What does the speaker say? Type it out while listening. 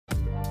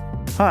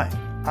Hi,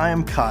 I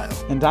am Kyle.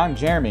 And I'm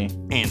Jeremy.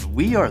 And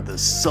we are the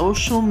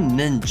Social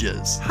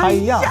Ninjas.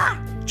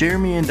 Hiya!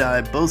 Jeremy and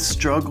I both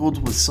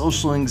struggled with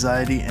social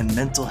anxiety and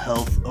mental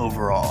health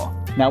overall.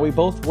 Now we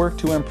both work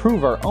to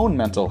improve our own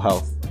mental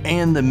health.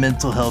 And the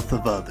mental health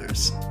of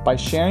others. By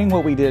sharing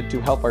what we did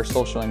to help our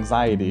social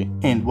anxiety.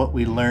 And what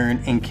we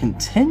learn and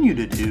continue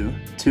to do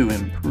to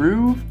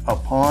improve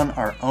upon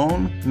our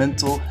own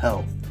mental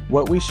health.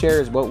 What we share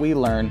is what we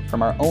learn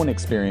from our own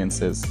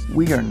experiences.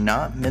 We are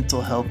not mental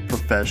health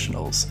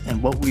professionals,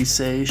 and what we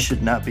say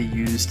should not be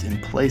used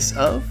in place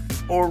of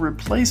or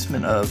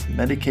replacement of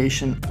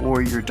medication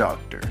or your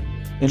doctor.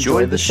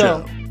 Enjoy the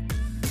show.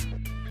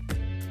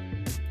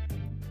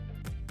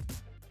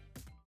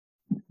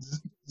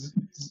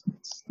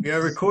 We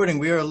are recording.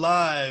 We are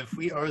live.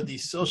 We are the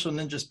Social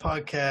Ninjas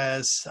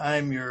Podcast.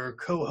 I'm your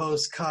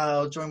co-host,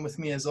 Kyle. Join with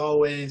me as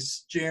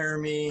always,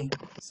 Jeremy,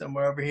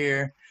 somewhere over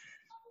here.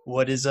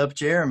 What is up,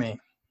 Jeremy?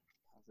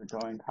 How's it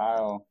going,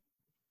 Kyle?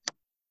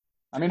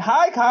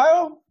 Hi,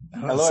 Kyle.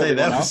 I would say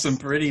that was some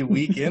pretty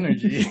weak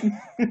energy.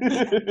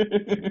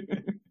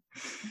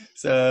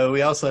 So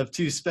we also have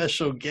two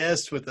special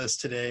guests with us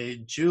today,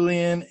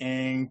 Julian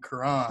and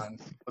Karan.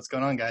 What's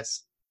going on,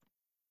 guys?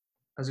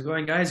 How's it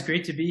going, guys?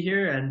 Great to be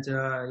here, and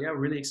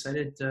really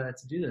excited to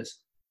do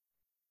this.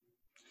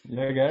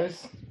 Yeah,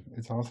 guys,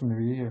 it's awesome to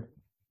be here.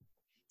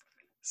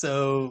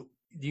 So,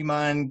 do you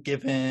mind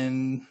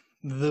giving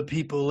the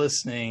people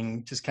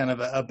listening just kind of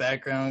a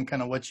background,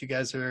 kind of what you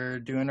guys are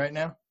doing right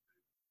now?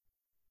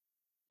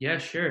 Yeah,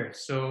 sure.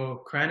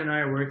 So, Karan and I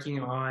are working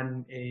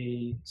on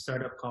a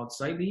startup called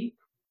Slightly,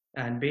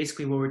 and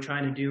basically what we're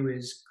trying to do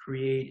is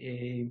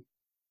we're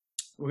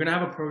going to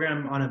have a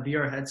program on a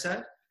VR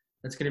headset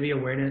that's going to be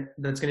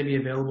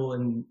available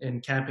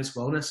in campus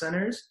wellness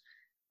centers.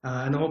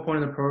 And the whole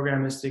point of the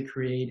program is to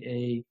create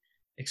a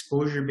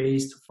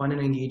exposure-based, fun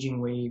and engaging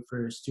way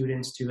for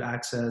students to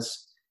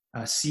access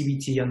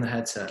CBT on the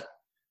headset.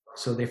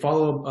 So they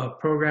follow a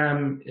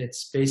program,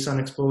 it's based on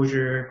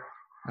exposure,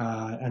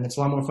 and it's a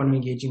lot more fun and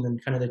engaging than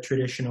kind of the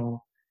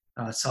traditional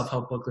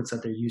self-help booklets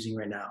that they're using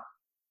right now.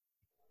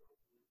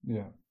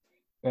 Yeah.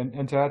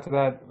 And to add to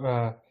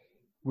that,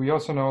 we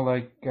also know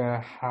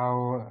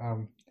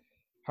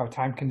how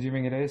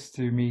time-consuming it is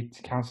to meet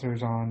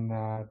counselors on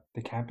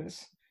the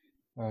campus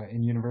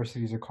in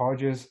universities or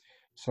colleges.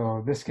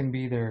 So this can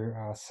be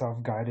their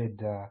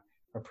self-guided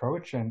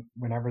approach, and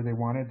whenever they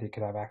wanted, they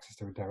could have access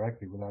to it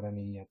directly without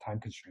any time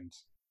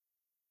constraints.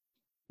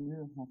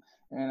 Beautiful.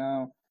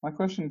 And my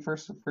question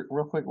first,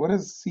 real quick, what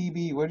is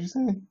CB? What did you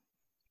say?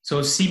 So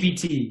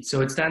CBT.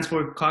 So it stands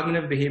for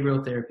Cognitive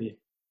Behavioral Therapy.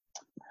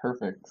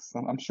 Perfect.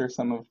 So I'm sure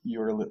some of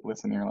you are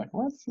listening are like,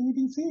 what's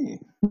CBT?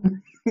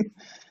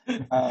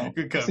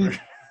 Good cover.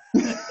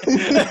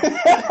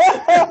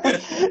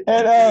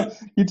 And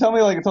you tell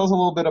us a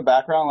little bit of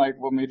background, like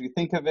what made you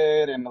think of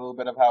it and a little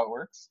bit of how it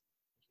works.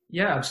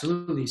 Yeah,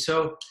 absolutely.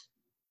 So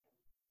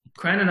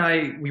Karan and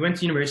I, we went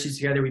to university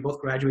together. We both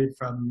graduated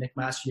from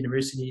McMaster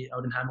University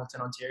out in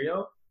Hamilton,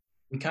 Ontario.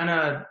 We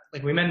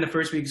we met in the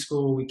first week of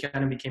school. We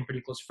kind of became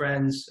pretty close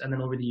friends. And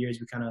then over the years,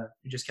 we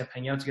just kept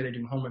hanging out together,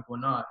 doing homework and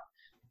whatnot.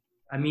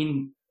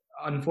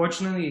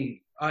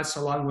 Unfortunately, us,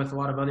 along with a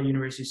lot of other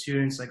university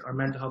students, our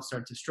mental health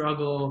started to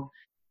struggle.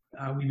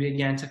 We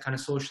began to kind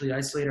of socially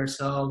isolate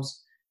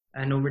ourselves.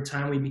 And over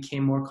time, we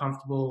became more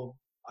comfortable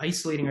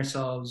isolating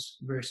ourselves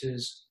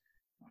versus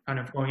kind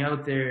of going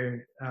out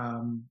there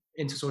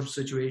into social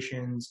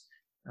situations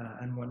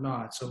and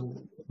whatnot.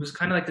 So it was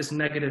kind of like this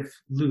negative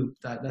loop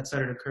that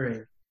started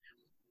occurring.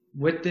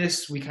 With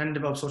this, we kind of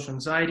developed social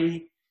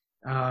anxiety.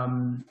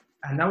 And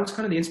that was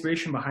kind of the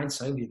inspiration behind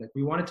Slightly.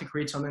 We wanted to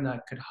create something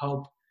that could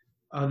help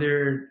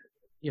other,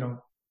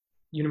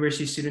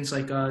 university students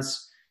like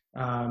us,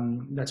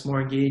 that's more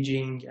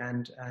engaging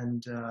and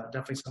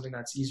definitely something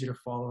that's easier to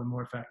follow and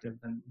more effective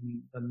than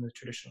the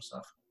traditional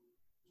stuff.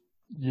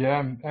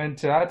 Yeah, and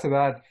to add to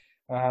that,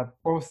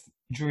 both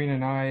Julian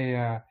and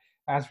I,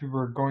 as we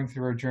were going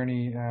through our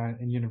journey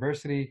in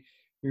university,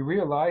 we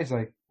realized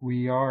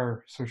we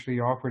are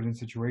socially awkward in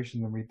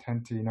situations and we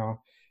tend to,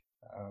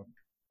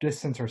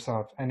 distance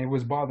ourselves, and it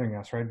was bothering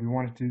us, right? We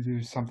wanted to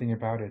do something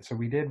about it. So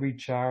we did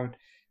reach out.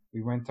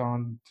 We went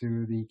on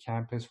to the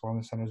campus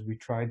wellness centers. We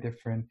tried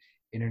different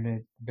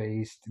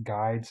internet-based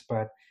guides,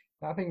 but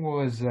nothing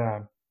was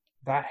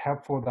that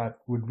helpful that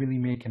would really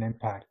make an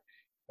impact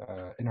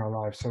in our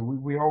lives. So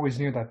we always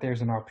knew that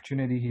there's an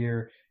opportunity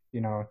here,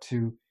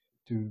 to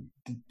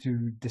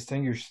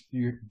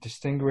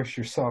distinguish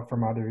yourself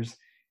from others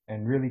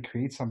and really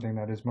create something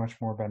that is much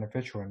more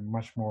beneficial and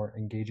much more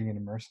engaging and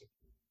immersive.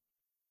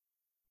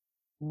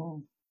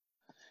 Well,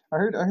 I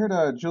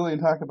heard Julian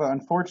talk about,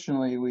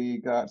 unfortunately, we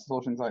got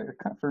social anxiety.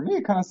 For me,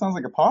 it kind of sounds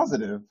like a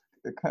positive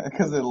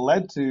because it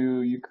led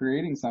to you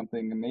creating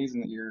something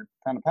amazing that you're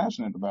kind of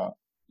passionate about.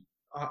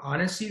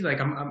 Honestly,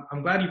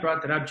 I'm glad you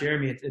brought that up,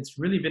 Jeremy. It's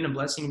really been a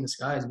blessing in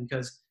disguise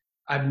because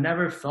I've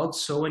never felt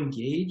so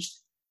engaged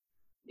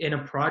in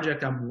a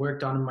project I've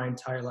worked on in my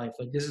entire life.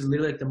 This is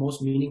literally the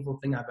most meaningful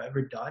thing I've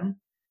ever done.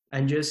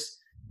 And just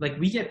like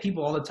we get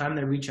people all the time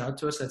that reach out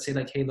to us that say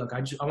like, hey, look, I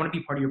want to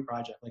be part of your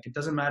project. Like it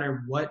doesn't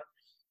matter what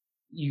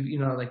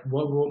like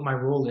what my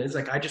role is.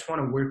 Like I just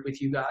want to work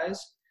with you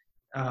guys.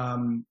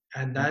 And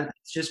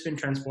that's just been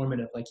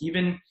transformative. Like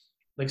even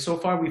like so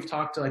far we've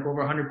talked to like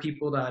over 100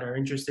 people that are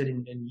interested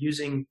in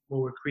using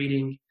what we're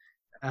creating,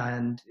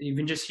 and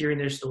even just hearing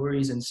their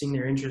stories and seeing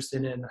their interest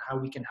in it and how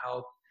we can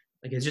help.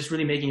 Like it's just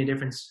really making a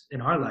difference in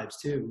our lives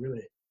too,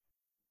 really.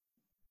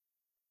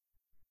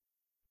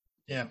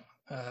 Yeah.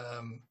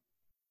 I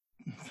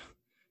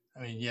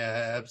mean,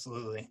 yeah,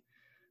 absolutely.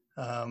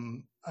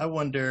 I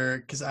wonder,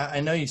 because I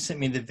know you sent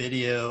me the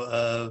video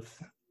of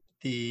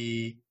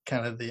the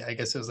kind of I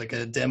guess it was like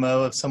a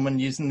demo of someone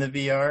using the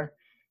VR.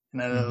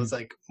 And I know it was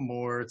like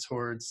more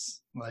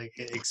towards like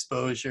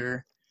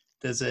exposure.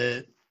 Does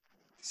it,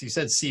 so you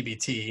said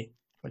CBT,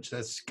 which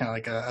that's kind of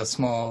like a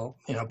small,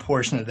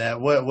 portion of that.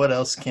 What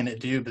else can it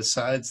do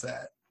besides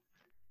that?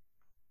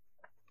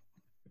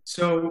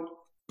 So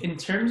in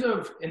terms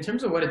of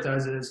what it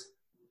does is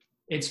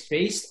it's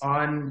based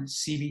on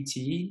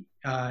CBT,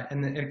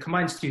 and it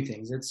combines two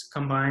things. It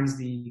combines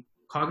the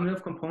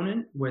cognitive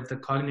component with the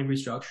cognitive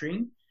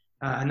restructuring,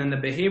 and then the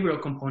behavioral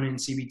component in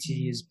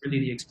CBT is really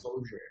the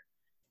exposure.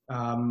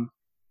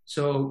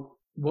 So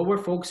what we're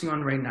focusing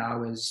on right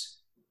now is,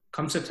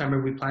 come September,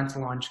 we plan to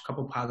launch a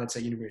couple pilots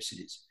at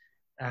universities.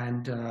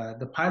 And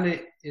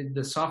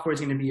the software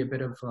is going to be a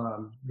bit of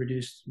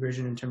reduced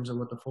version in terms of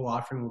what the full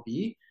offering will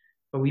be.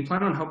 But we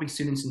plan on helping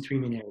students in three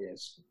main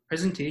areas: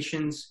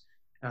 presentations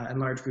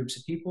and large groups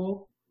of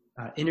people,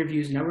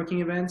 interviews,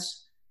 networking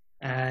events,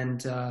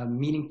 and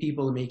meeting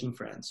people and making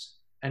friends.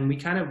 And we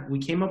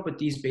came up with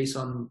these based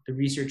on the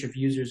research of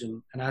users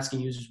and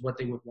asking users what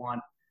they would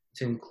want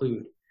to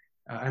include.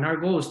 And our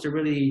goal is to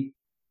really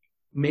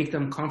make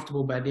them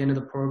comfortable by the end of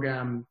the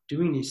program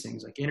doing these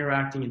things, like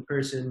interacting in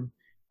person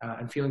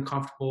and feeling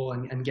comfortable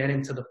and get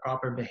into the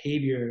proper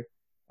behavior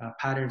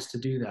patterns to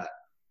do that.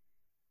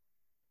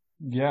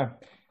 Yeah.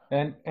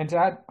 And to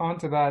add on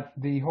to that,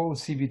 the whole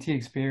CBT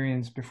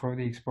experience before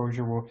the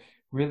exposure will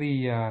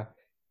really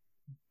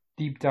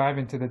deep dive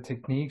into the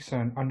techniques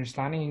on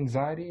understanding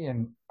anxiety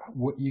and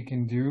what you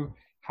can do,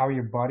 how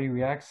your body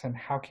reacts, and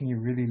how can you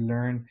really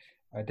learn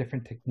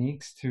different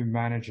techniques to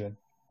manage it,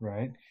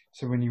 right?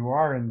 So when you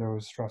are in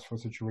those stressful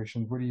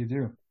situations, what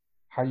do?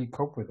 How do you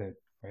cope with it,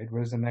 right?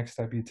 What is the next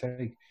step you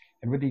take?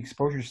 And with the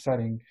exposure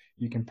setting,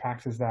 you can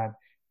practice that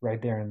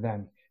right there and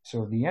then.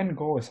 So the end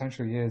goal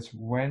essentially is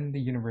when the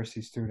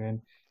university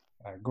student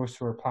goes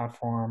through a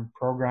platform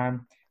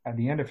program, at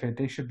the end of it,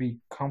 they should be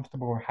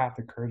comfortable or have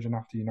the courage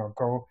enough to,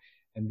 go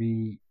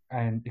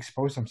and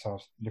expose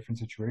themselves to different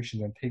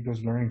situations and take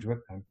those learnings with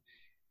them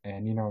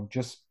and,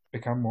 just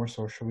become more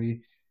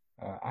socially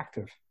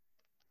active.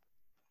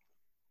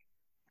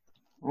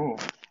 Oh,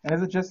 and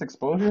is it just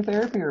exposure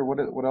therapy, or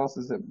what else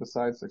is it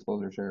besides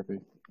exposure therapy?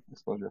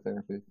 Exposure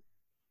therapy.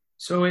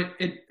 So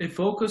it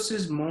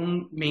focuses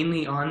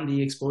mainly on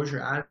the exposure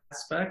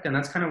aspect, and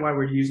that's kind of why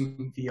we're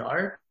using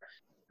VR.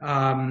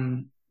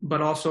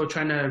 But also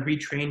trying to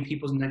retrain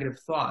people's negative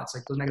thoughts,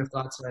 like those negative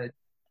thoughts that,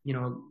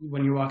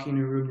 when you're walking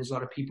in a room, there's a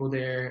lot of people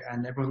there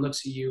and everyone looks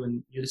at you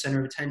and you're the center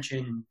of attention,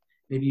 and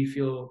maybe you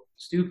feel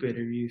stupid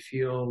or you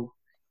feel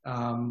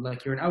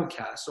like you're an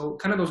outcast. So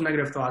kind of those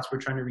negative thoughts we're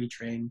trying to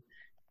retrain,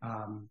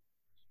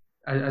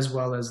 as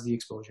well as the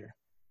exposure.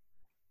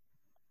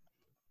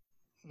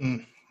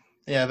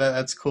 Yeah,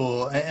 that's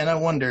cool. And I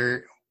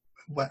wonder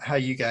how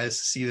you guys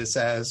see this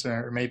as,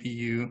 or maybe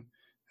you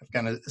have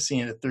kind of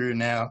seen it through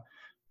now,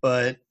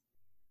 but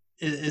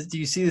do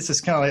you see this as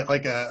kind of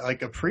like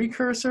a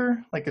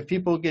precursor? Like if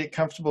people get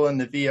comfortable in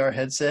the VR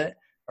headset,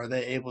 are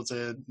they able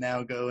to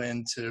now go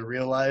into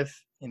real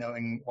life,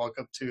 and walk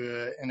up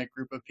to in a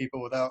group of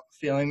people without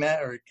feeling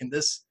that? Or can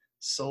this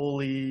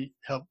solely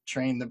help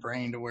train the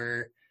brain to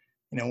where,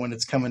 when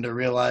it's coming to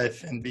real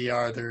life and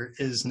VR, there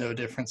is no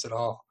difference at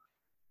all?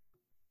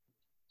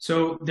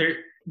 So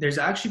there's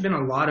actually been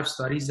a lot of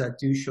studies that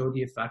do show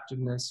the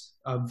effectiveness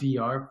of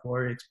VR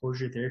for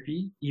exposure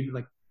therapy,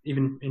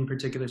 even in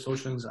particular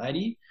social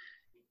anxiety.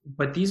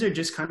 But these are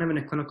just kind of in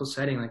a clinical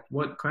setting. Like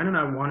what Karan and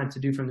I wanted to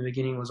do from the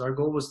beginning was, our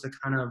goal was to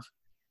kind of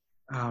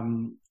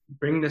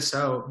bring this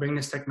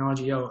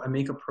technology out and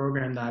make a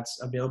program that's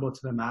available to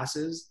the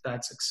masses,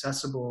 that's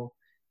accessible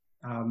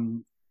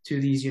to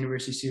these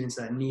university students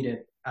that need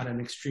it at an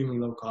extremely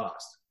low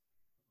cost.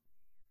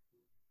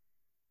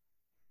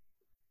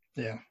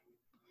 Yeah.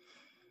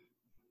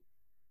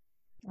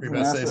 Were you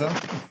about to say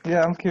something?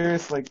 Yeah, I'm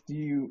curious, are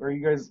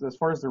you guys, as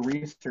far as the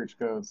research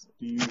goes,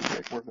 do you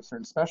work with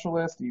certain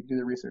specialists? Do you do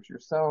the research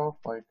yourself?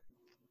 Tell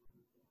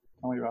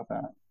me about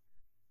that.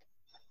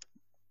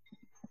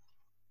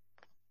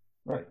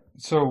 Right.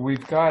 So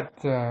we've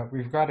got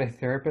a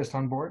therapist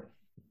on board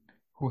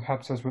who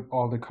helps us with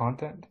all the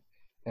content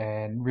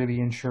and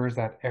really ensures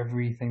that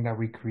everything that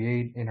we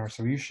create in our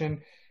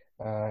solution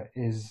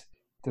is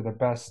to the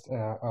best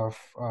of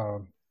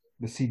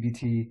the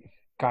CBT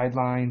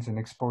guidelines and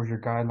exposure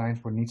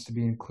guidelines, what needs to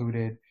be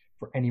included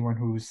for anyone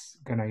who's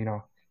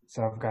gonna,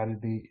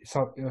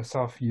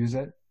 self-use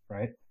it,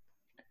 right?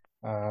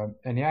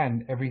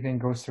 And everything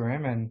goes through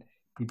him, and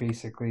he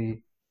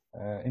basically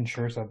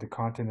ensures that the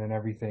content and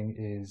everything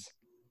is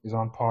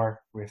on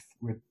par with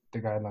the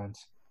guidelines.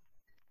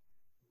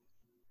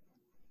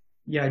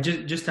 Yeah,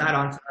 just to add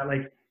on to that,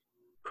 like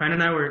Karan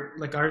and I were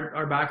like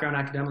our background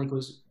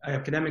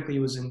academically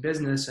was in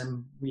business,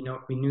 and we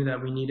knew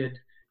that we needed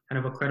kind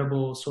of a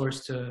credible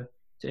source to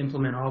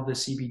implement all of the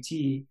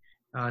CBT.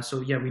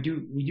 So yeah, we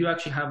do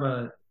actually have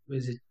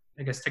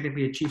I guess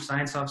technically a chief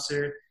science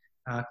officer,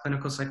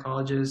 clinical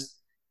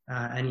psychologist,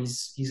 and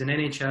he's an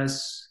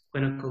NHS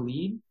clinical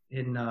lead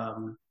in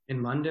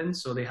London.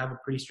 So they have a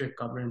pretty strict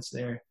governance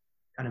there,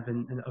 kind of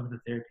of the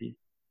therapy.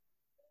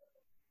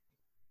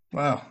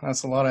 Wow,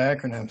 that's a lot of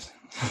acronyms.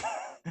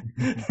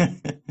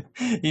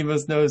 He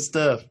must know his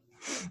stuff.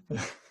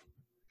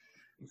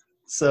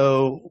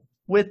 So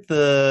with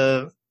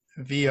the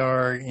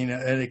VR,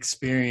 an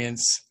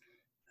experience,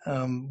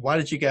 why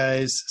did you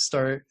guys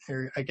start,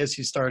 or I guess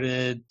you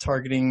started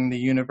targeting the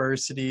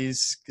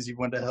universities because you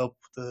wanted to help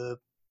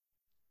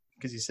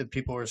because you said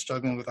people were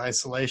struggling with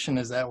isolation.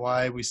 Is that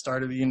why we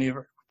started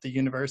the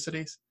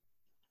universities?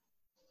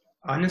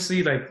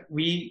 Honestly, like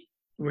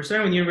we're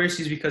starting with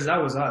universities because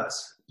that was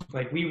us.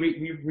 Like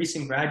we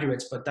recent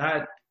graduates, but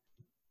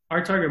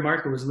our target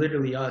market was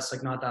literally us,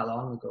 like not that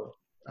long ago,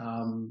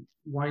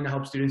 wanting to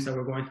help students that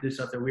were going through the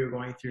stuff that we were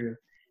going through.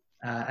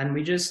 And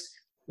we just,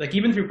 like,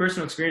 even through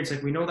personal experience,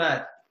 like we know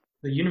that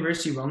the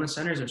university wellness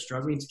centers are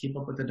struggling to keep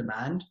up with the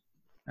demand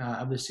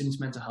of the students'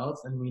 mental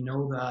health. And we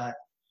know that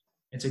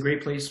it's a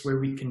great place where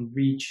we can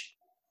reach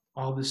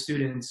all the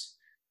students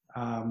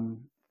and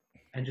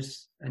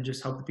just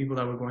help the people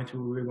that were going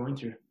through what we were going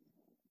through.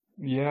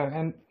 Yeah,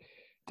 and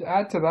to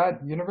add to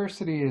that,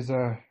 university is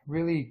a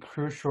really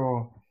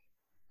crucial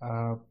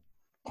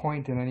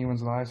point in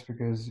anyone's lives,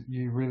 because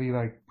you really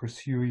like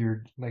pursue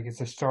it's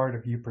the start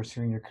of you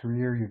pursuing your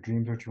career, your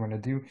dreams, what you want to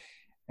do.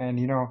 And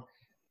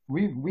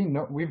we've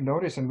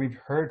noticed and we've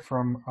heard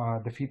from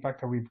the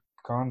feedback that we've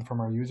gotten from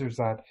our users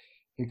that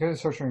because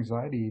of social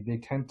anxiety, they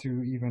tend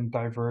to even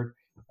divert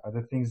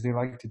the things they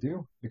like to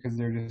do because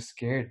they're just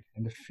scared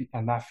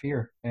and that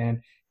fear.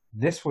 And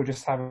this will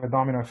just have a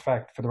domino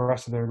effect for the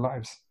rest of their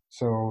lives.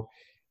 So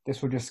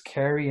this will just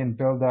carry and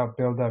build up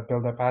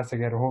as they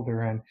get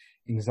older, and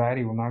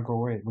anxiety will not go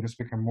away. It will just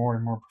become more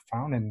and more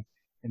profound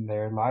in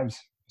their lives.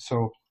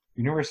 So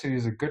university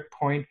is a good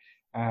point.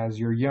 As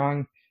you're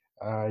young,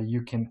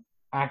 you can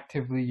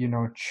actively,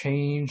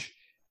 change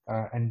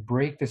and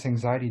break this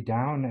anxiety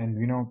down,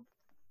 and,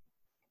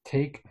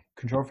 take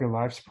control of your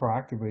lives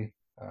proactively,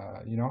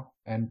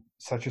 and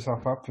set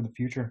yourself up for the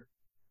future.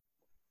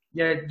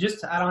 Yeah,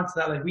 just to add on to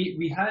that, like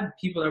we had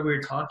people that we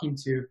were talking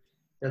to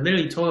that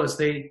literally told us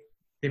they've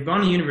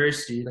gone to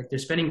university, like they're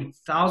spending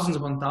thousands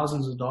upon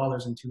thousands of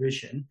dollars in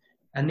tuition,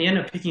 and they end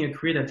up picking a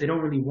career that they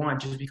don't really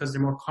want just because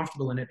they're more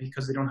comfortable in it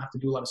because they don't have to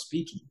do a lot of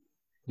speaking.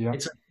 Yeah.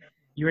 It's like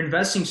you're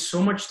investing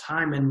so much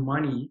time and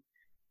money,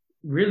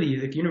 really,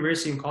 like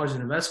university and college is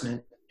an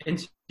investment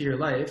into your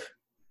life,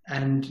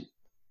 and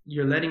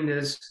you're letting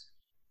this,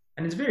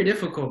 and it's very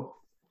difficult.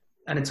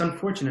 And it's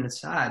unfortunate and it's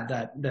sad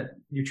that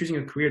you're choosing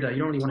a career that you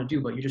don't really want to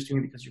do, but you're just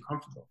doing it because you're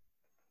comfortable.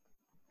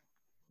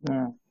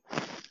 Yeah.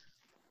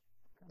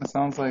 It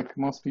sounds like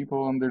most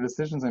people and their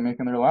decisions they make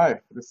in their life,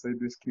 they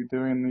just keep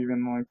doing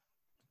even like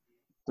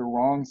the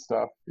wrong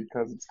stuff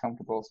because it's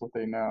comfortable. It's what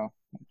they know.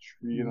 They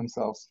treat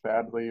themselves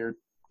badly or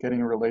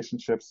getting in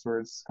relationships where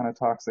it's kind of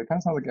toxic. It kind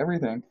of sounds like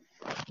everything.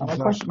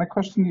 My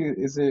question to you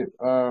is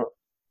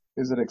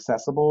it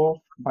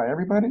accessible by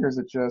everybody, or is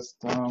it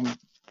just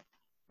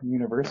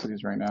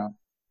universities right now?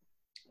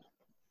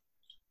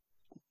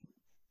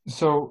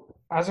 So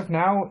as of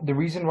now, the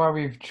reason why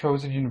we've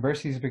chosen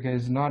universities is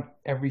because not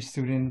every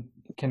student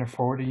can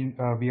afford a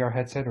VR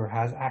headset or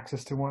has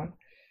access to one,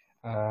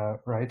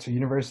 right? So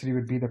university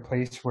would be the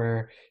place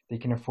where they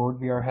can afford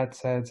VR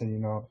headsets,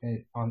 and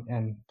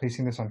and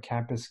placing this on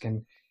campus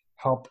can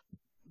help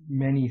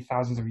many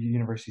thousands of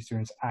university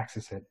students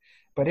access it.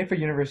 But if a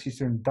university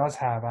student does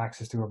have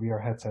access to a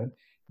VR headset,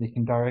 they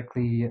can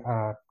directly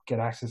get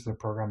access to the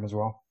program as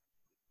well.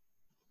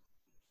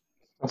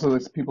 Also,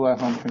 there's people at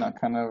home cannot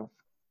kind of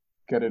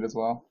get it as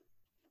well.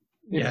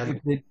 Yeah.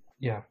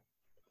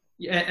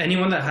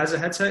 Anyone that has a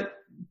headset,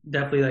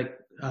 definitely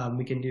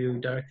we can do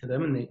direct to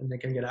them, and they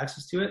can get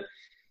access to it.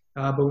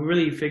 But we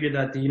really figured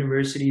that the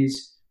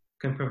universities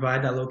can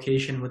provide that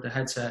location with the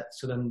headset,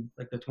 so then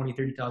like the 20,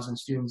 30,000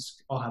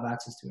 students all have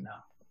access to it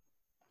now.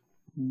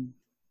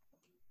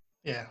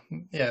 Yeah,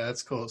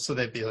 that's cool. So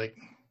they'd be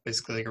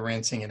basically like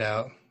renting it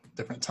out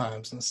different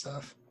times and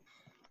stuff.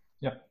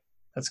 Yeah.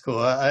 That's cool.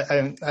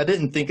 I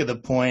didn't think of the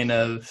point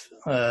of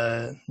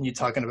you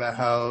talking about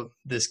how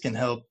this can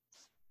help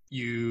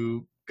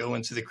you go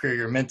into the career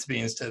you're meant to be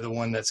instead of the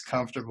one that's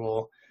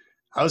comfortable.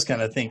 I was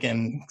kind of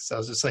thinking, because I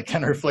was just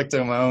kind of reflecting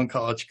on my own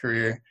college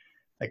career,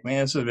 like,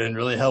 man, this would have been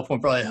really helpful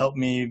and probably helped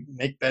me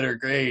make better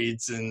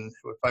grades, and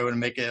it probably would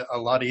make it a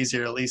lot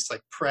easier, at least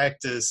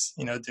practice,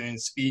 doing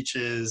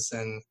speeches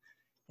and,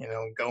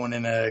 going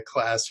in a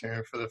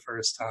classroom for the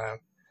first time.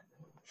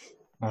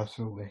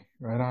 Absolutely.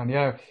 Right on.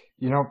 Yeah.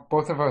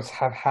 both of us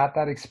have had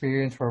that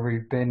experience where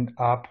we've been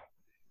up,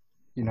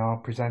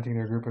 presenting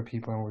to a group of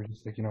people and we're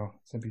just like,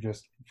 simply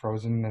just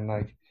frozen and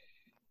like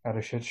at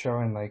a shit show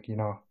and like,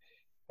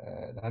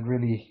 that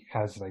really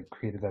has like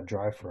created that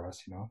drive for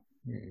us,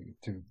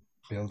 to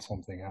build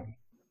something out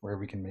where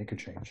we can make a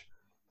change.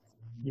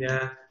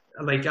 Yeah,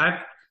 like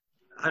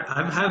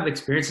I've had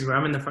experiences where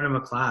I'm in the front of a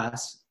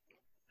class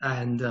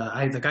and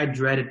I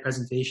dreaded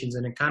presentations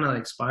and it kind of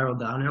like spiraled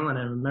downhill. And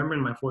I remember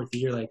in my fourth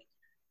year, like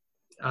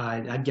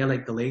I'd get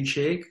like the leg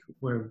shake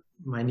where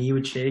my knee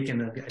would shake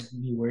and I'd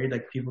be worried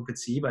like people could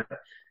see. But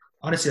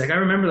honestly, like I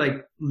remember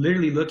like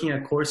literally looking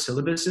at course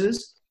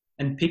syllabuses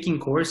and picking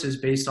courses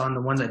based on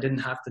the ones I didn't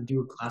have to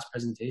do a class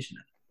presentation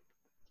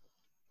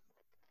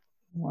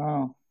in.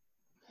 Wow.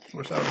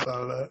 Wish I would have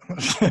thought of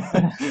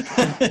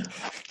that.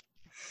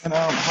 And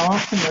how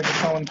often, like, if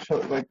someone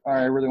shows, like, all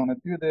right, I really want to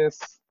do this,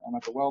 I'm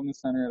at the wellness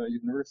center at a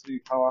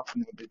university, how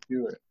often would they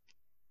do it?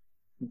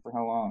 And for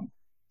how long?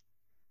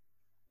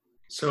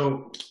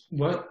 So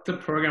what the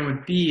program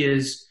would be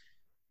is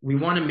we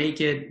want to make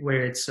it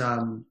where it's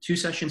 2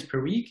 sessions per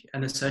week,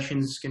 and the session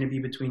is going to be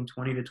between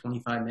 20 to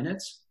 25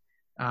 minutes,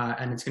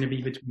 and it's going to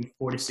be between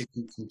 4 to 6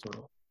 weeks in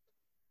total.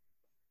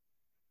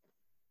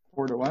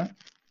 4 to what?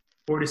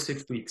 4 to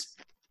 6 weeks.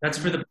 That's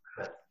for the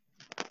pilot.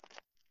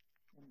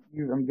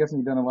 I'm guessing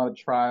you've done a lot of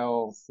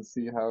trials to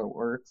see how it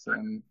works,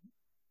 and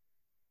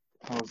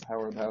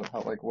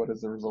what is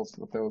the results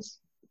with those?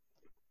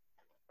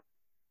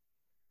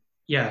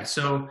 Yeah,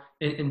 so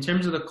in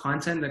terms of the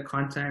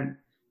content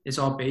is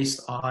all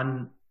based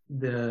on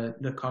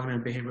the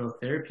cognitive behavioral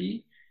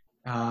therapy.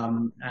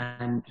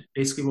 And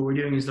basically what we're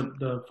doing is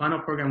the final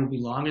program will be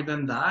longer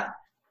than that,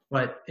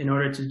 but in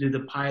order to do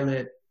the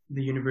pilot,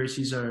 the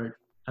universities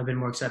have been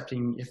more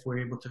accepting if we're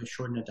able to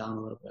shorten it down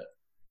a little bit.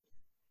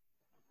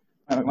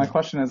 My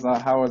question is,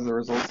 how has the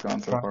results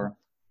gone so far?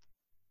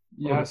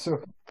 Yeah,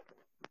 so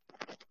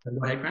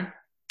go ahead, Karan.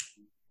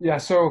 Yeah,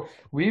 so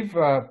we've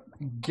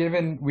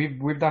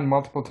done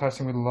multiple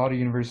testing with a lot of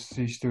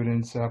university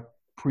students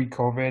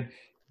pre-COVID,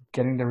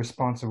 getting the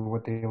response of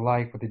what they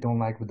like, what they don't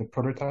like with the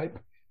prototype,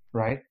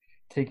 right?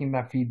 Taking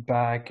that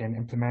feedback and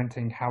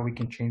implementing how we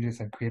can change this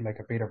and create like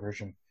a beta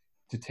version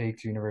to take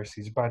to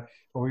universities. But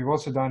what we've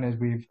also done is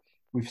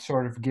we've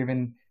sort of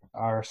given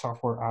our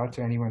software out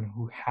to anyone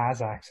who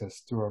has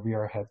access through a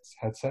VR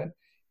headset,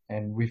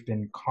 and we've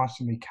been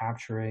constantly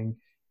capturing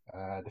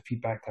the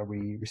feedback that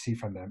we receive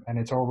from them, and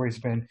it's always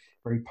been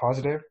very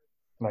positive.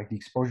 Like the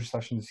exposure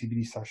sessions, the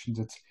CBD sessions,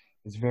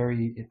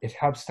 it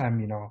helps them,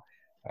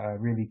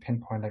 really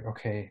pinpoint like,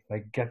 okay,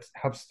 like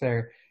helps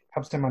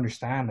them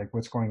understand like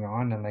what's going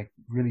on, and like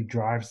really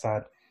drives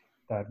that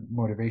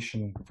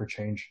motivation for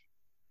change.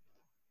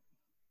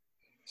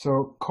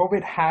 So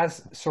COVID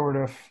has sort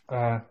of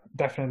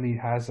definitely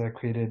has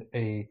created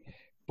a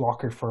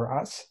blocker for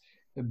us,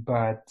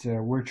 but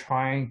we're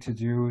trying to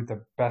do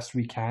the best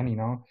we can,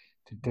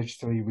 to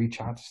digitally reach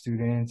out to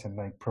students and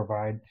like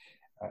provide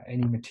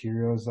any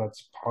materials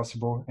that's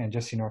possible, and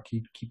just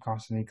keep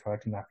constantly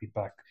collecting that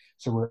feedback.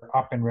 So we're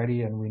up and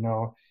ready, and we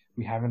know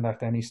we haven't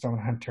left any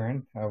stone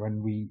unturned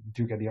when we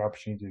do get the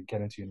opportunity to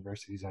get into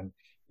universities and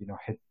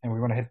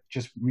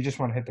we just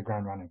want to hit the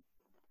ground running.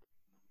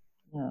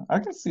 Yeah, I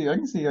can see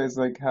you guys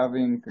like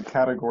having a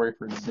category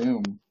for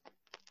Zoom.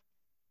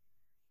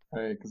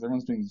 Hey, because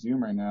everyone's doing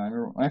Zoom right now. I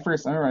remember when I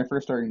first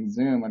started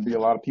Zoom, I'd be a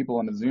lot of people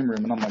in the Zoom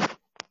room, and I'm like,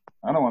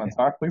 I don't want to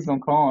talk. Please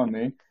don't call on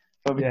me.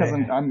 But because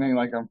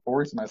I'm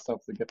forcing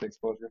myself to get the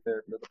exposure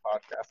therapy with the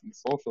podcast and the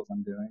socials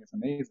I'm doing, it's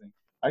amazing.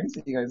 I can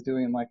see you guys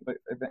doing like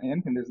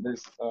anything.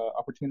 There's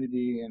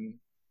opportunity and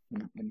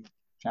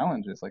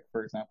challenges. Like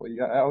for example,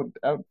 I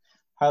would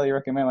highly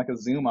recommend like a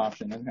Zoom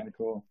option. That's kind of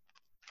cool.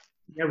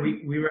 Yeah,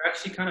 we were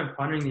actually kind of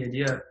pondering the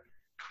idea.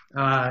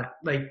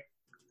 Like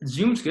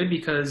Zoom's good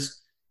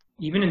because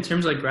even in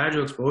terms of like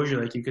gradual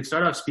exposure, like you could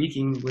start off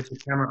speaking with your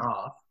camera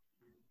off,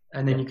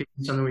 and then you could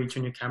do something where you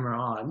turn your camera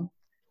on,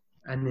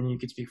 and then you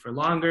could speak for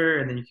longer,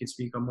 and then you could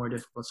speak on more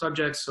difficult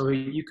subjects. So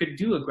you could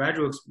do a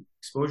gradual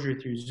exposure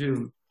through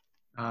Zoom.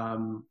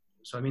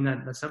 So I mean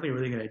that's definitely a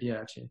really good idea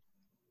actually,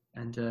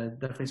 and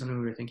definitely something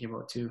we were thinking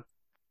about too.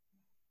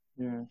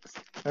 Yeah,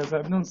 as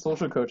I've done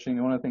social coaching,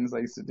 and one of the things I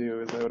used to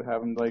do is I would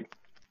have them like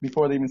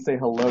before they even say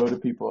hello to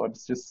people,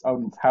 I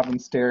would have them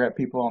stare at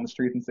people on the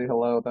street and say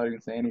hello without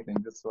even saying anything,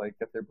 just to like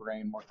get their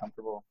brain more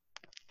comfortable.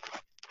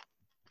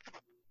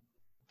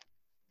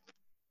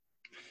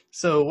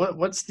 So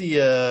what's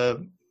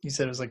the you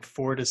said it was like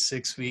 4 to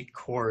 6 week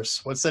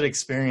course. What's that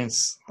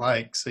experience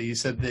like? So you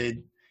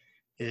said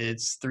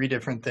it's 3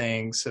 different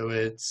things. So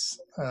it's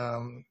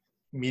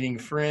meeting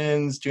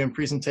friends, doing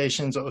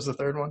presentations. What was the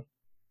third one?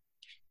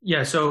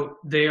 Yeah, so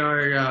they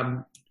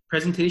are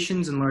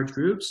presentations in large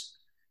groups,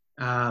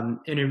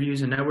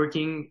 interviews and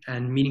networking,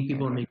 and meeting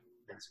people and making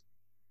friends.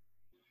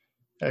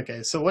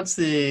 Okay, so what's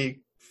the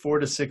 4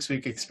 to 6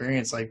 week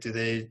experience like? Do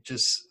they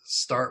just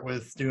start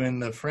with doing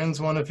the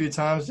friends one a few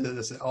times?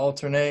 Does it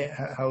alternate?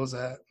 How is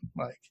that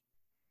like?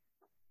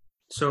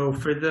 So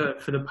for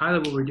the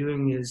pilot, what we're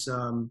doing is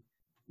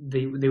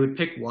they would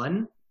pick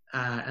one,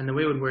 And the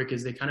way it would work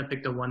is they kind of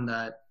pick the one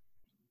that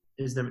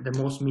is the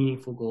most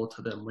meaningful goal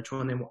to them, which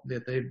one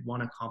they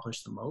want to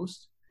accomplish the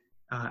most.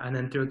 And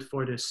then throughout the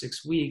 4 to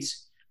 6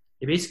 weeks,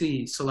 they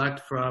basically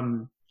select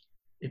from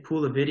a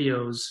pool of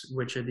videos,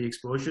 which are the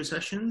exposure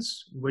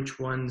sessions, which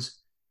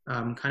ones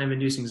kind of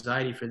induce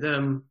anxiety for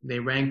them. They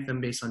rank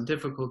them based on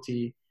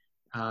difficulty.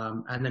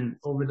 And then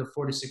over the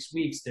 4 to 6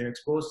 weeks, they're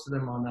exposed to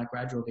them on that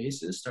gradual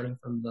basis, starting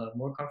from the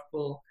more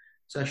comfortable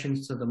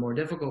sessions to the more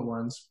difficult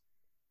ones,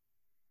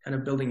 kind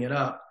of building it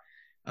up.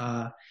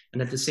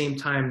 And at the same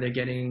time, they're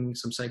getting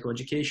some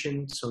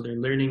psychoeducation. So they're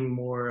learning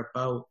more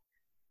about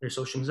their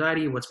social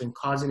anxiety, what's been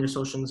causing their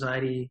social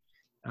anxiety,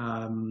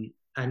 and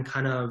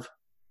kind of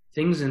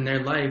things in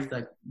their life,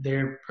 like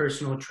their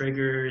personal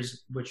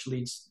triggers, which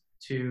leads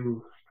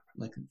to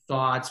like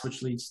thoughts,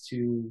 which leads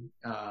to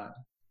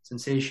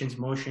sensations,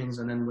 emotions,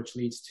 and then which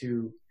leads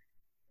to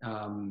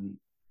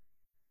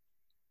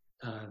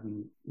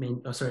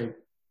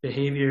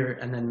behavior,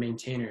 and then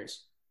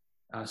maintainers.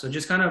 So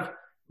just kind of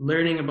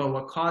learning about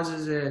what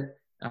causes it,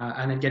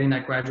 and then getting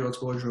that gradual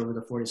exposure over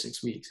the 4 to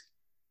 6 weeks.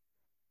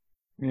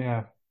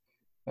 Yeah,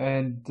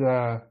 and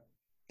to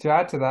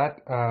add to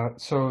that,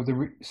 so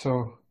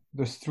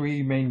there's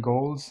three main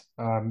goals: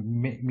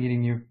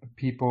 meeting new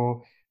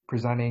people,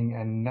 presenting,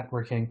 and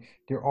networking.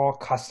 They're all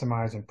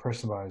customized and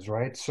personalized,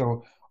 right?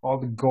 So all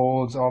the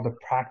goals, all the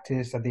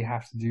practice that they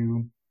have to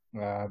do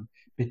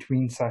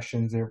between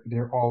sessions,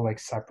 they're all like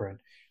separate,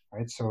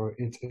 right? So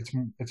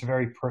it's a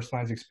very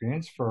personalized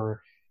experience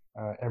for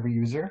every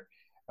user.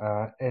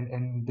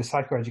 And the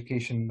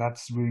psychoeducation,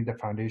 that's really the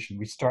foundation.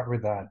 We start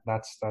with that.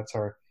 That's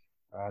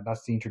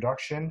the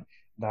introduction.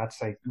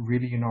 That's like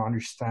really,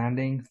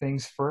 understanding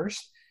things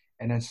first,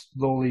 and then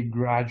slowly,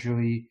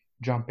 gradually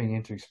jumping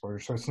into exposure.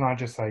 So it's not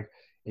just like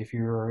if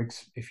you're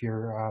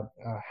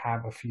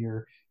have a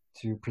fear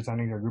to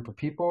presenting to a group of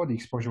people, the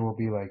exposure will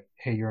be like,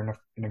 hey, you're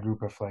in a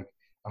group of like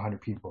 100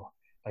 people.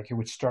 Like it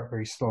would start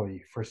very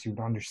slowly. First, you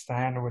would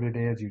understand what it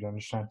is. You'd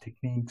understand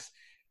techniques,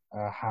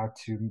 how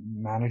to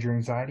manage your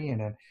anxiety, and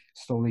then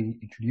slowly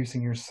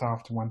introducing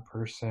yourself to one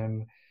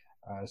person,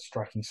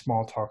 striking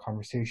small talk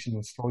conversations,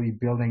 and slowly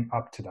building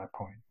up to that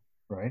point,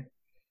 right?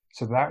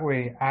 So that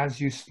way,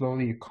 as you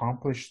slowly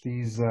accomplish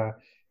these,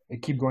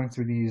 keep going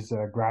through these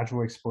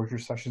gradual exposure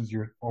sessions,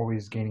 you're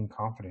always gaining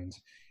confidence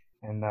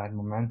and that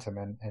momentum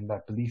and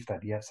that belief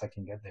that, yes, I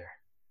can get there.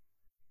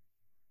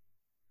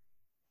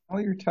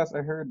 All your tests,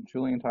 I heard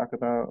Julian talk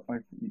about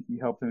like you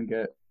helped him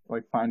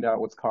find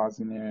out what's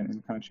causing it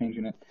and kind of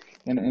changing it.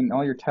 And in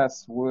all your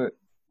tests, what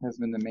has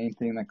been the main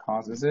thing that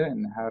causes it,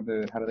 and how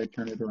do they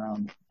turn it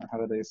around, or how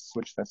do they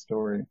switch that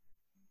story?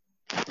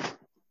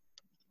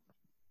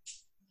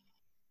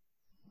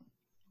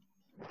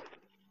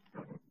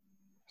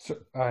 So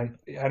I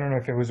don't know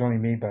if it was only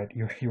me, but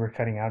you were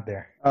cutting out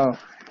there. Oh,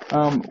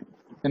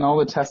 in all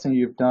the testing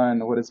you've done,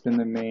 what has been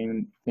the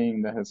main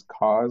thing that has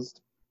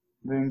caused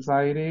the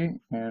anxiety,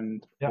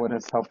 and what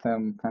has helped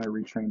them kind of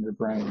retrain their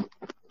brain?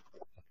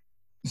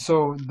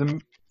 So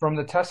from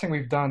the testing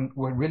we've done,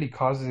 what really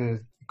causes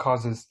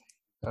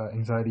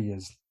anxiety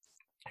is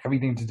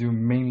everything to do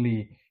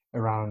mainly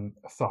around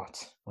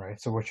thoughts,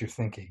 right? So what you're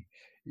thinking.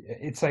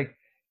 It's like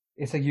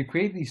you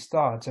create these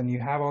thoughts and you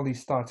have all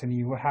these thoughts,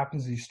 and what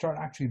happens is you start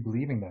actually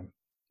believing them,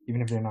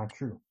 even if they're not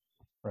true,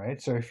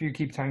 right? So if you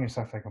keep telling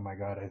yourself like, oh my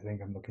God, I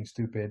think I'm looking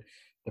stupid.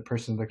 The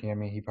person looking at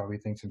me, he probably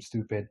thinks I'm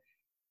stupid.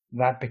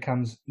 That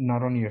becomes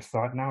not only your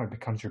thought now, it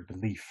becomes your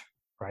belief,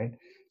 right?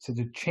 So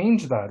to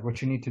change that,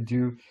 what you need to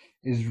do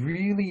is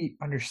really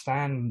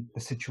understand the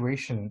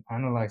situation,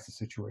 analyze the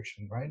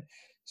situation, right?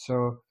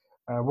 So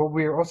what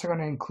we're also going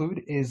to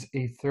include is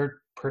a third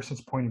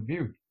person's point of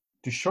view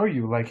to show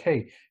you like,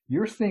 hey,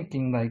 you're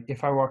thinking like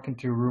if I walk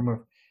into a room of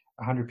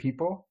 100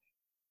 people,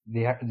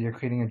 they're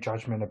creating a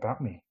judgment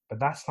about me. But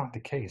that's not the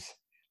case,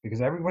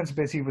 because everyone's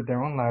busy with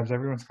their own lives.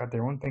 Everyone's got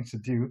their own things to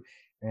do,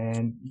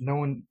 and no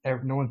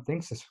one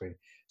thinks this way.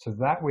 So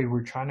that way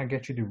we're trying to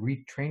get you to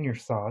retrain your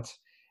thoughts,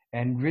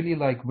 and really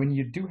like when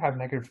you do have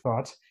negative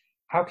thoughts,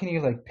 how can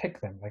you like pick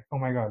them? Like, oh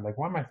my God, like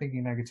why am I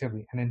thinking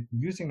negatively? And then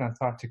using that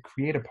thought to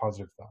create a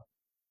positive thought,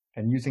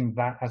 and using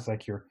that as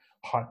like your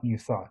hot new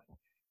thought,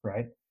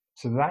 right?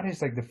 So that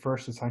is like the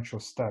first essential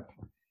step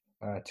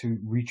to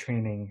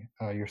retraining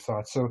your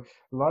thoughts. So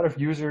a lot of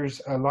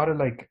users,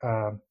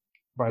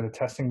 by the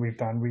testing we've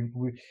done,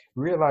 we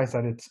realize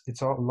that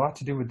it's all a lot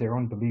to do with their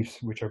own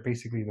beliefs, which are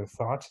basically their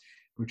thoughts,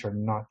 which are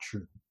not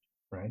true,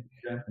 right?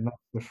 Yeah. And that's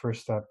the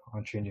first step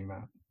on changing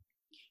that.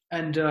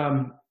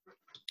 And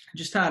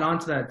just to add on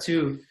to that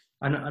too,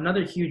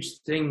 another huge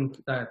thing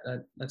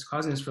that's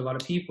causing this for a lot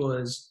of people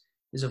is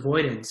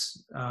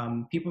avoidance.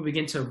 People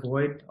begin to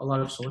avoid a lot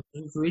of social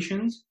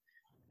situations,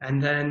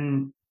 and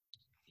then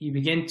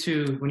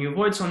when you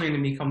avoid something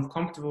and become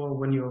comfortable,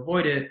 when you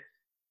avoid it,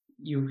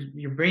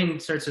 your brain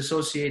starts to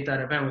associate that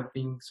event with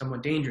being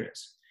somewhat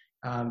dangerous.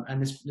 And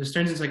this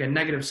turns into like a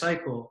negative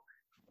cycle.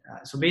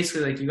 So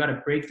basically, like you got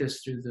to break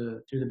this through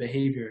the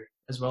behavior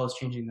as well as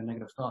changing the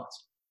negative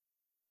thoughts.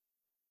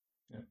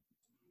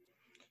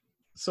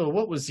 So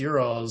what was your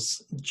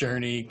all's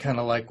journey kind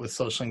of like with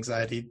social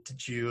anxiety?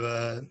 Did you,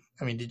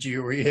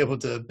 were you able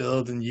to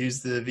build and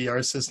use the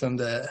VR system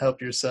to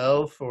help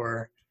yourself,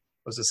 or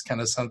was this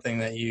kind of something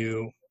that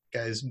you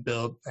guys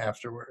built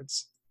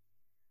afterwards?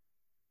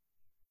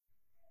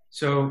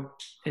 So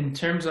in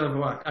terms of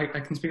what I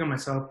can speak on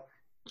myself,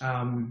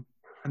 and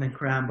then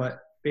Karan,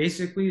 but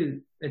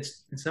basically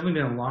it's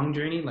definitely been a long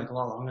journey, like a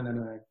lot longer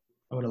than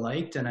I would have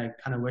liked. And I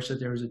kind of wish that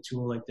there was a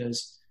tool like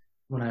this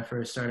when I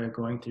first started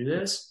going through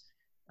this.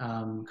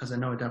 Because I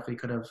know it definitely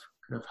could have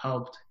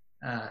helped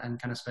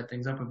and kind of sped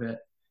things up a bit.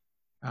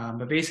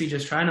 But basically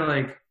just trying to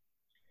like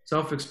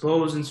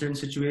self-expose in certain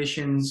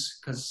situations,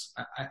 because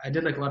I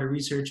did like a lot of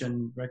research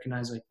and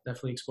recognize like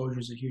definitely exposure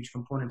is a huge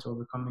component to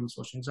overcoming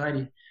social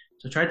anxiety.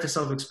 So I tried to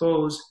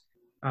self-expose.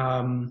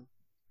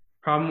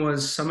 Problem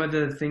was some of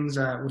the things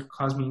that would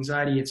cause me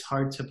anxiety, it's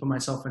hard to put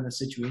myself in a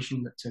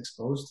situation to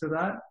expose to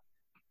that.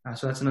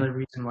 So that's another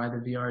reason why the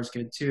VR is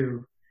good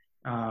too.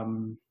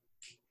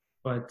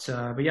 But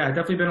yeah, it's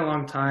definitely been a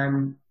long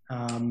time.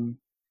 And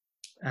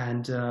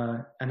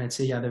I'd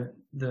say, yeah,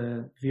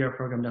 the VR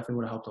program definitely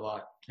would have helped a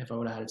lot if I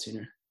would have had it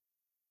sooner.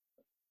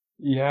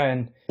 Yeah,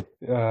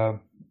 and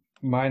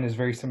mine is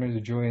very similar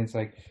to Julian's.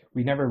 Like,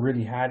 we never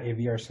really had a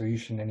VR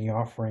solution, any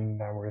offering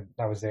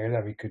that was there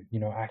that we could,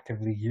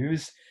 actively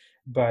use.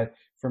 But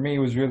for me, it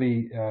was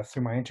really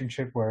through my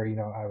internship where,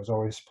 I was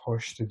always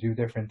pushed to do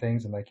different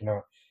things, and it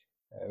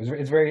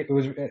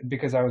was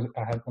because I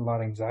had a lot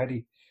of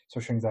anxiety,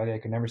 social anxiety. I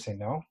could never say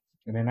no.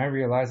 And then I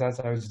realized as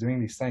I was doing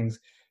these things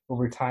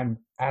over time,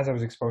 as I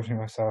was exposing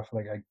myself,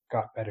 like I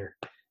got better.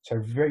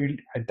 So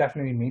I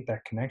definitely made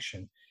that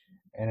connection.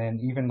 And then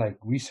even like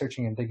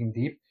researching and digging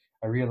deep,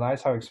 I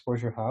realized how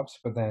exposure helps,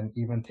 but then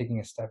even taking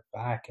a step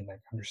back and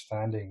like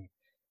understanding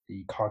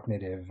the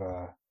cognitive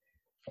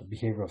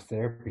behavioral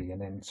therapy.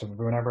 And then so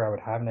whenever I would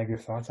have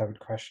negative thoughts, I would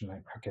question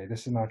like, okay,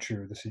 this is not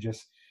true. This is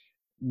just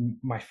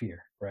my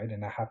fear, right?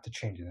 And I have to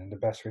change it. And the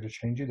best way to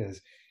change it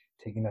is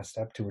taking that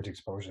step towards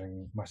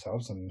exposing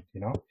myself and,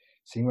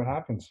 seeing what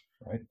happens,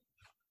 right?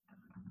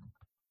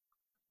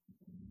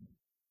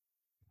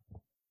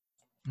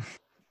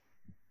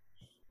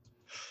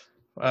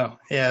 Wow.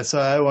 Yeah. So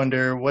I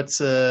wonder,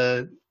 what's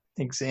a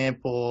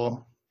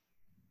example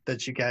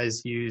that you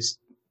guys used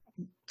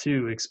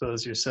to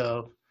expose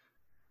yourself?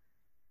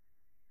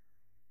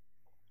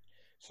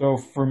 So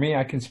for me,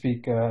 I can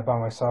speak about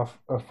myself.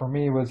 For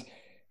me,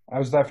 I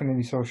was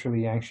definitely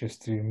socially anxious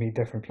to meet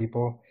different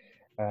people,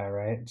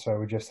 right? So I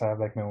would just have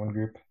like my own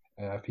group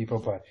of people.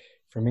 But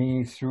for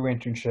me, through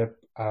internship,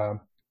 I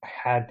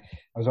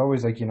was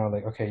always like,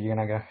 like, okay, you're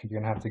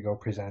gonna have to go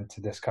present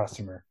to this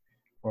customer,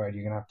 or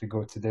you're gonna have to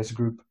go to this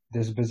group,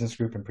 this business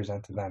group, and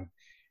present to them.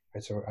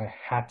 Right? So I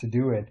had to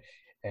do it,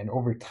 and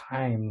over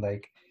time,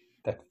 like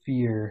that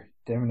fear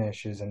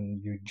diminishes,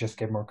 and you just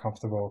get more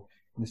comfortable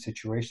in the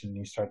situation, and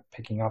you start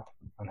picking up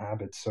on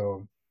habits.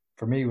 So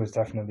for me, it was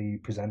definitely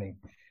presenting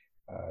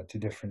to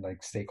different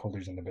like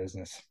stakeholders in the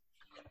business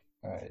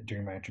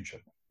during my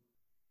internship.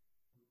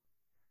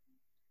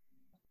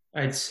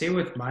 I'd say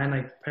with mine,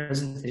 like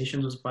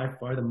presentations was by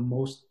far the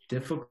most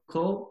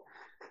difficult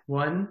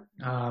one.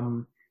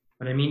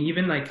 But I mean,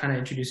 even like kind of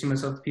introducing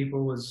myself to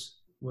people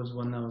was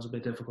one that was a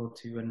bit difficult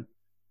too, and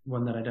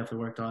one that I definitely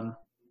worked on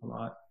a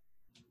lot.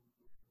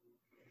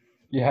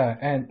 Yeah,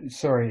 and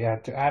sorry, yeah,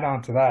 to add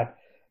on to that,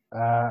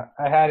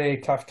 I had a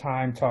tough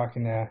time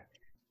talking to,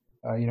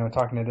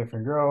 talking to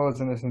different girls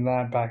and this and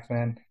that back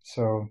then.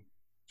 So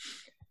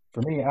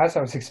for me, as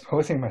I was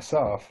exposing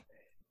myself,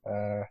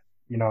 uh,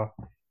 you know,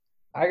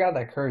 I got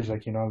that courage,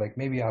 like, like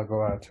maybe I'll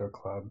go out to a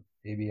club,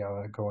 maybe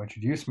I'll go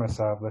introduce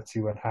myself, let's see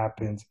what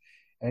happens.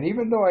 And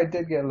even though I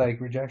did get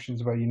like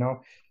rejections, but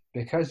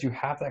because you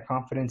have that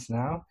confidence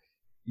now,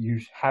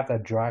 you have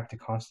that drive to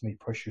constantly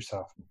push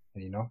yourself,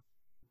 and,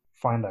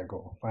 find that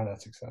goal, find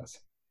that success.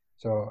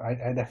 So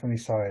I definitely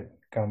saw it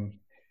come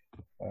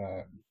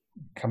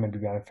and be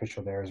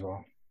beneficial there as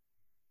well.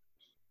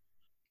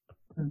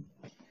 You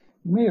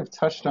may have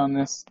touched on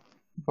this,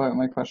 but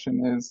my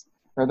question is,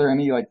 are there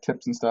any like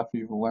tips and stuff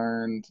you've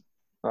learned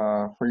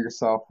for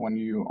yourself when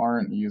you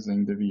aren't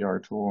using the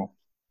VR tool,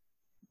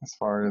 as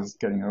far as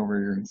getting over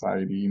your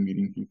anxiety,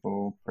 meeting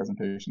people,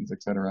 presentations,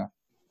 etc.?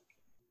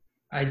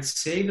 I'd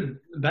say the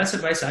best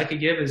advice I could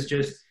give is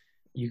just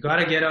you got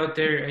to get out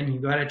there and you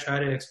got to try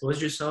to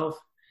expose yourself.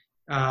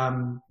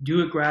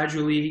 Do it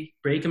gradually,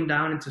 break them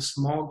down into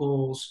small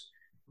goals,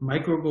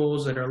 micro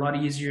goals that are a lot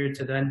easier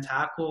to then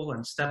tackle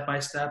and step by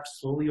step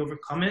slowly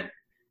overcome it.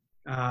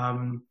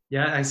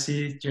 Yeah, I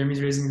see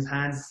Jeremy's raising his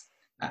hands.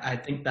 I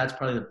think that's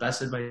probably the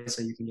best advice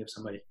that you can give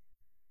somebody.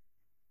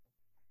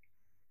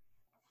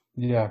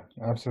 Yeah,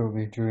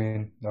 absolutely,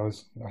 Julian. That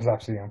was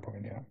absolutely on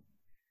point. Yeah.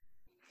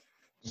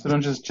 So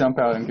don't just jump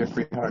out and give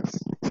free hugs.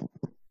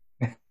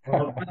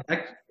 Well,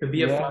 that could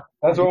be a fun.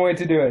 That's one way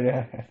to do it.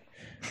 Yeah.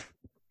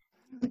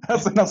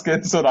 That's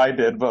good. That's what I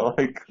did, but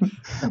like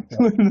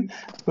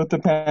with the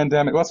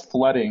pandemic, what's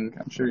flooding?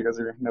 I'm sure you guys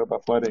know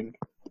about flooding.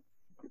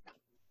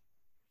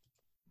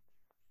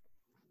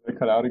 They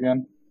cut out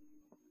again.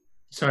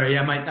 Sorry,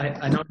 yeah,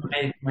 I know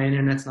my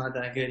internet's not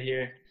that good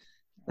here.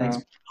 Thanks.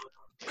 Uh,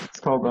 it's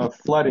called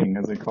flooding,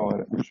 as they call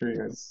it. I'm sure you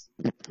guys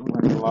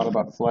learned a lot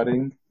about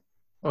flooding.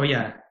 Oh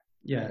yeah,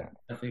 yeah, Yeah.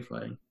 definitely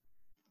flooding.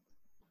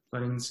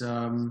 Flooding's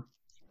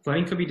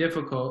flooding could be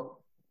difficult,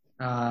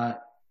 uh,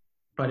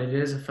 but it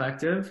is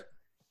effective.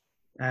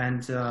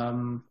 And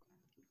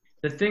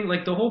the thing,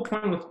 like the whole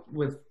point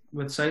with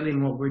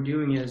cycling, what we're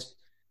doing is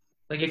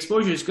like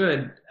exposure is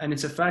good and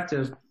it's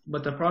effective,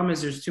 but the problem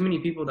is there's too many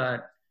people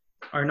that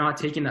are not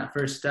taking that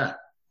first step.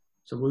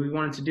 So what we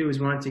wanted to do is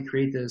we wanted to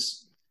create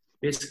this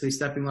basically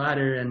stepping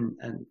ladder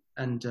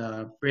and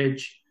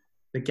bridge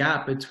the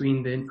gap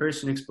between the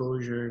in-person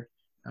exposure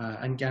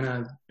and kind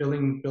of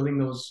building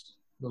those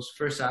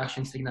first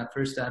actions, taking that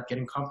first step,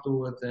 getting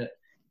comfortable with it,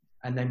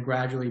 and then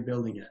gradually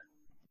building it.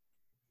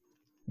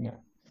 Yeah.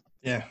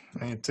 Yeah,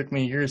 I mean, it took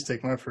me years to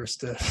take my first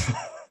step.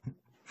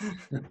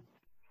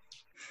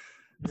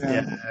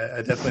 Yeah,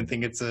 I definitely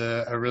think it's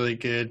a really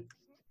good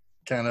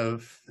kind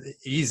of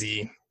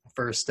easy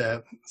first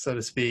step, so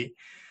to speak.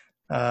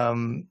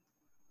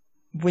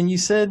 When you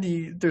said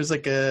there's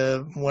like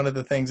one of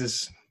the things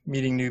is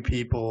meeting new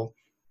people,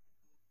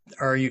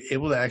 are you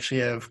able to actually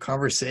have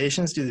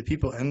conversations? Do the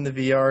people in the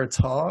VR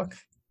talk?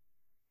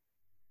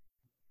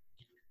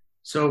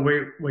 So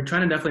we're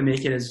trying to definitely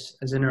make it as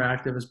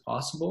interactive as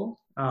possible.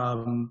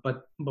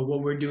 But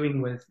what we're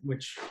doing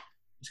which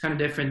is kind of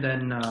different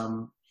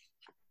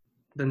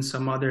than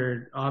some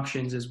other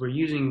options is we're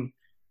using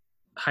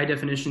high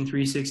definition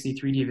 360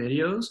 3D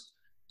videos.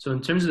 So in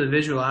terms of the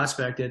visual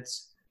aspect,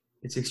 it's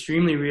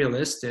extremely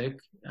realistic,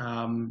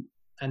 and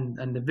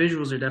the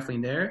visuals are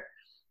definitely there.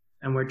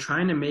 And we're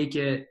trying to make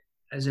it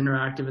as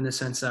interactive in the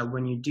sense that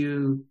when you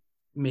do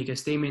make a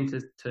statement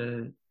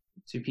to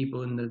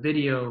people in the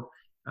video,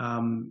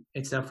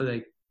 it's definitely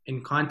like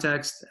in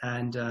context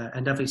and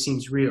definitely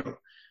seems real.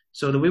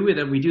 So the way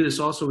that we do this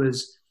also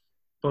is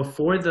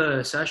before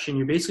the session,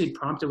 you're basically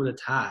prompted with a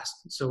task.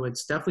 So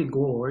it's definitely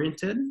goal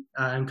oriented,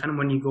 and kind of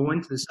when you go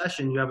into the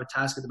session, you have a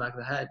task at the back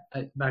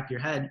of your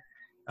head,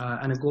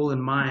 and a goal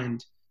in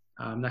mind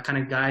that kind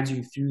of guides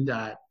you through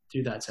that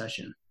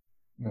session.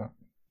 Yeah.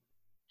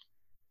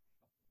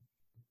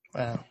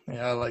 Wow,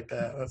 yeah, I like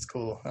that. That's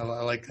cool. I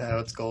like how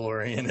it's goal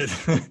oriented.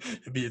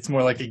 It's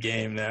more like a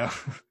game now.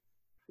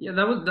 Yeah,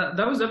 that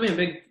was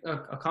definitely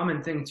a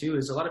common thing too.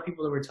 Is a lot of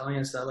people that were telling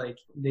us that like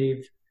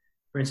they've,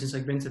 for instance,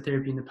 like been to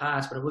therapy in the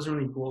past, but it wasn't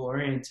really goal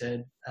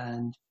oriented,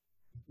 and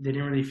they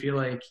didn't really feel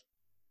like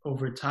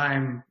over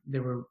time they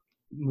were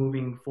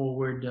moving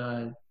forward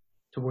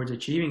towards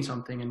achieving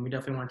something. And we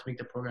definitely wanted to make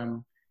the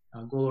program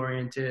goal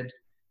oriented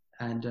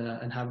and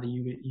have the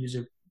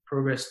user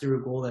progress through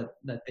a goal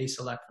that they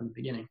select from the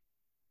beginning.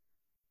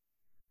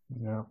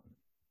 Yeah.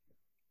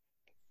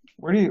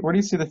 Where do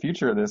you see the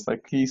future of this?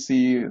 Like, do you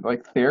see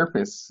like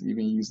therapists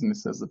even using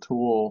this as a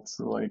tool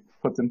to like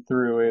put them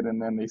through it, and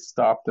then they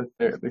stop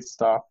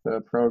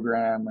the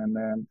program, and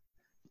then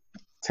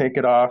take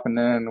it off, and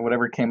then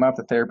whatever came up,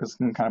 the therapist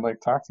can kind of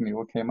like talk to me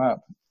what came up,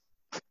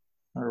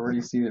 or where do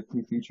you see the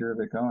future of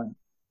it going?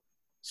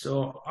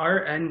 So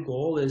our end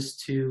goal is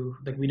to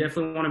like we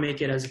definitely want to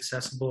make it as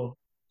accessible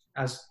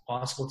as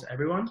possible to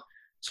everyone.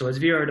 So as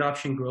VR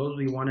adoption grows,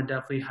 we want to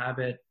definitely have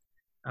it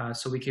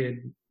so we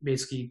could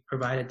basically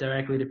provide it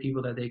directly to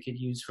people that they could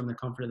use from the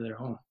comfort of their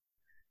home.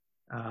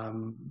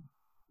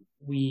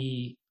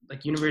 We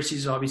like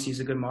universities obviously is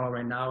a good model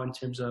right now in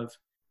terms of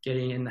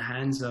getting in the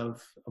hands of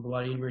a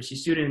lot of university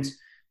students.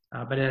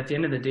 But at the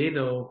end of the day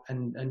though,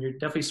 and you're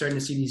definitely starting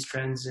to see these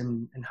trends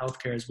in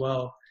healthcare as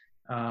well,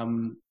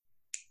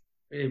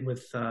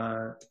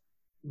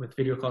 with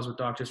video calls with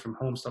doctors from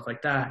home, stuff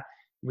like that.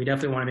 We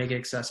definitely want to make it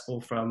accessible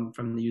from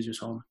the user's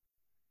home.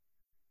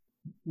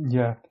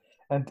 Yeah.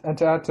 And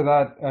to add to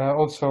that,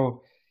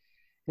 also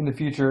in the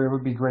future, it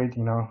would be great,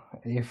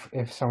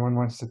 if someone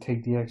wants to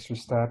take the extra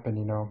step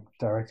and,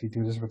 directly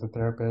do this with a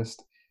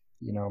therapist,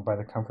 by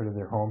the comfort of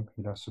their home,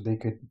 so they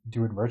could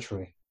do it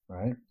virtually,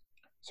 right?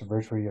 So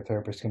virtually, your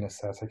therapist can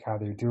assess like how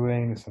they're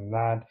doing this and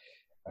that,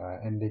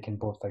 and they can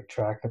both like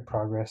track the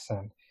progress.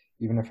 And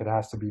even if it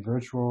has to be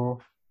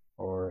virtual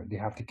or they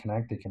have to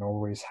connect, they can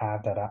always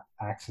have that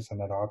access and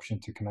that option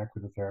to connect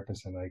with the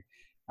therapist and like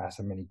ask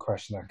them any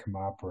question that come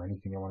up or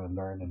anything they want to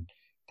learn and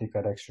take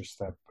that extra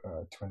step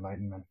to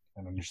enlightenment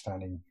and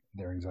understanding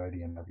their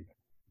anxiety and everything.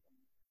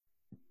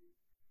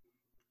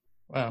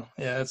 Wow,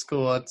 yeah, that's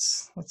cool.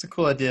 That's a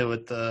cool idea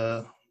with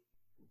the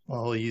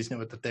whole using it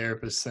with the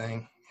therapist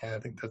thing. Yeah, I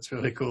think that's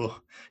really cool.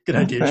 Good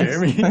idea,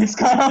 Jeremy. Thanks,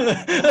 Kyle.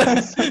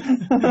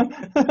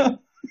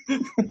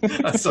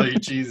 I saw you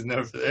cheesing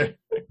over there.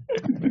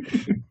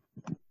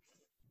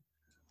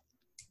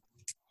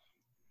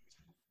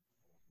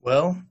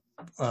 Well,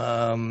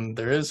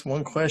 there is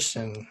one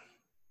question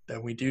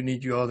that we do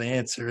need you all to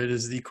answer. It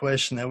is the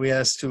question that we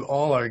ask to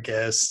all our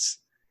guests.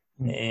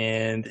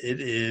 And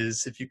it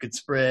is, if you could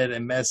spread a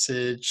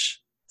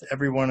message to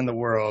everyone in the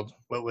world,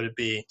 what would it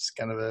be? Just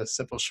kind of a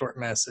simple, short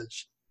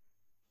message.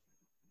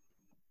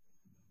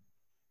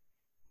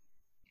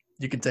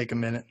 You can take a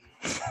minute.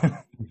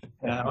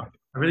 Yeah,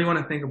 I really want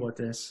to think about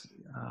this.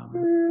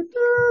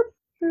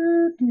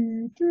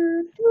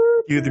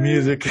 Cue the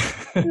music.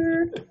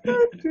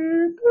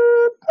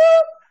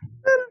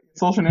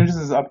 Social Ninjas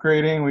is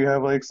upgrading. We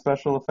have like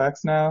special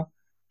effects now.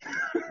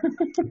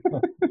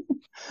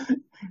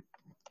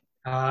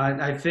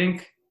 I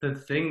think the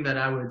thing that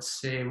I would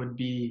say would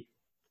be,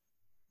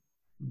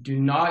 do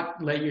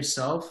not let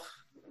yourself,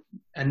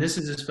 and this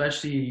is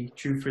especially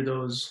true for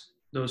those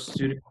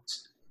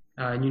students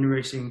in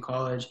university and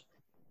college,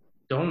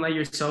 don't let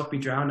yourself be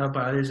drowned out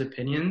by others'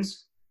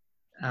 opinions,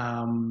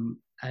 and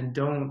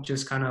don't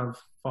just kind of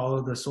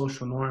follow the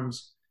social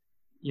norms.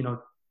 You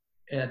know,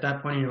 at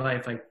that point in your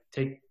life, like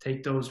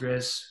take those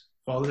risks,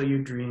 follow your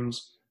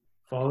dreams,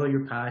 follow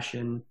your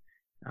passion,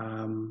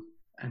 and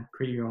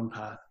create your own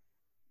path.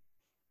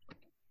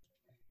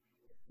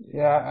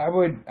 Yeah,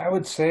 I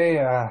would say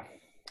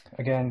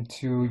again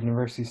to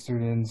university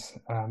students,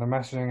 the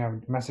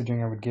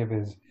messaging I would give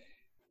is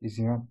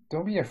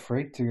don't be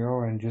afraid to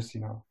go and just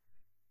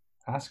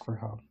ask for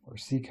help or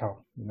seek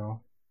help.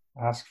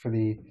 Ask for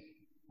the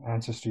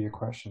answers to your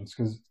questions,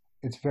 because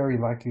it's very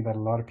likely that a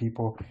lot of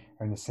people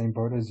are in the same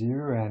boat as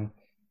you and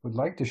would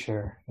like to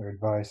share their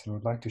advice and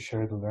would like to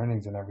share the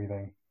learnings and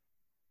everything.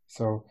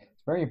 So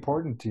it's very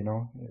important.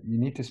 You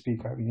need to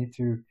speak up. You need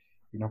to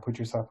put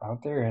yourself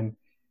out there, and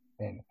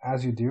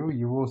as you do,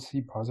 you will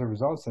see positive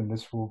results, and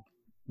this will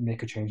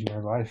make a change in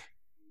your life.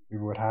 It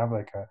would have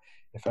like a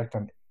effect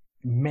on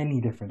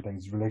many different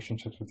things,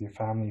 relationships with your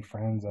family,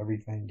 friends,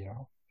 everything.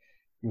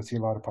 You'll see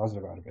a lot of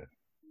positive out of it.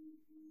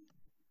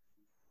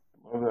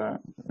 Love that.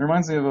 It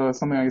reminds me of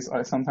something I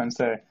sometimes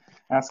say: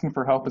 asking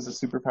for help is a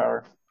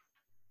superpower.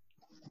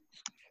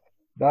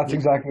 That's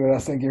exactly what I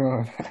was thinking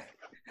of.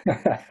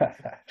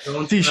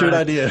 T-shirt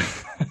idea.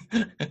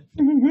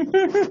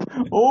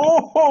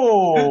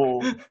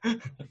 Oh,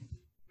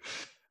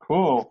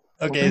 cool.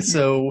 Okay, well,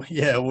 so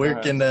yeah, where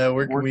can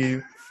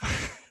we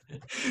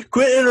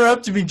quit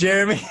interrupting me,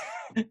 Jeremy?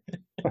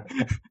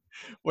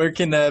 Where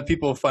can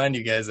people find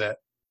you guys at?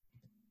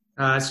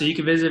 So you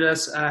can visit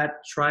us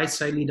at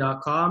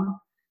trysightly.com.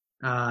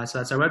 So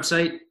that's our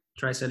website,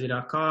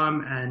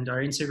 trysightly.com, and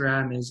our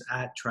Instagram is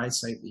at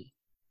trysightly,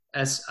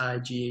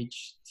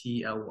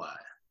 SIGHTLY.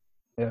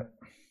 Yeah.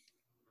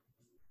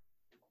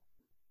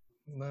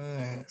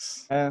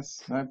 Nice.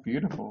 Yes, that's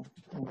beautiful.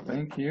 Well,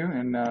 thank you,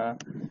 and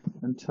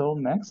until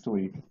next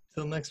week.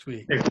 Till next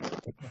week.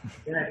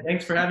 Yeah,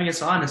 thanks for having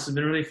us on. This has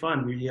been really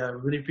fun. We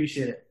really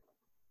appreciate it.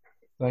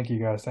 Thank you,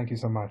 guys. Thank you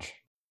so much.